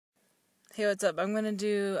Hey, what's up? I'm gonna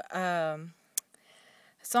do a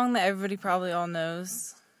song that everybody probably all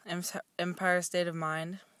knows, Empire State of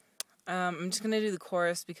Mind. I'm just gonna do the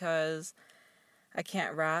chorus because I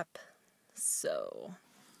can't rap, so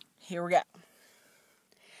here we go.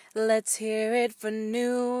 Let's hear it for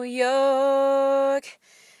New York,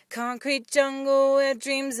 concrete jungle where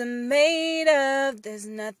dreams are made of. There's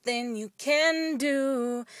nothing you can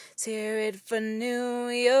do. Let's hear it for New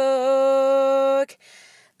York.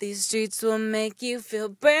 These streets will make you feel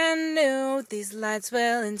brand new. These lights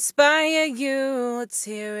will inspire you. Let's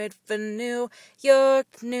hear it for New York,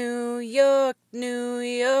 New York, New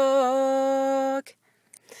York.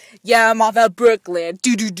 Yeah, I'm off at Brooklyn.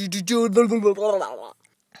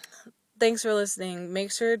 Thanks for listening.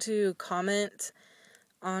 Make sure to comment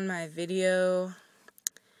on my video.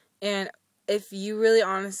 And if you really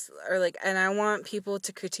and I want people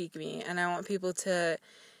to critique me, and I want people to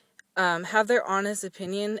have their honest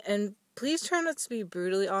opinion, and please try not to be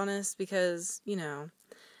brutally honest, because, I'm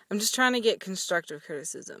just trying to get constructive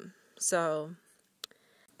criticism. So,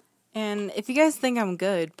 and if you guys think I'm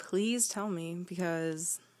good, please tell me,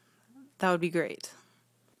 because that would be great.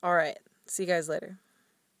 Alright, see you guys later.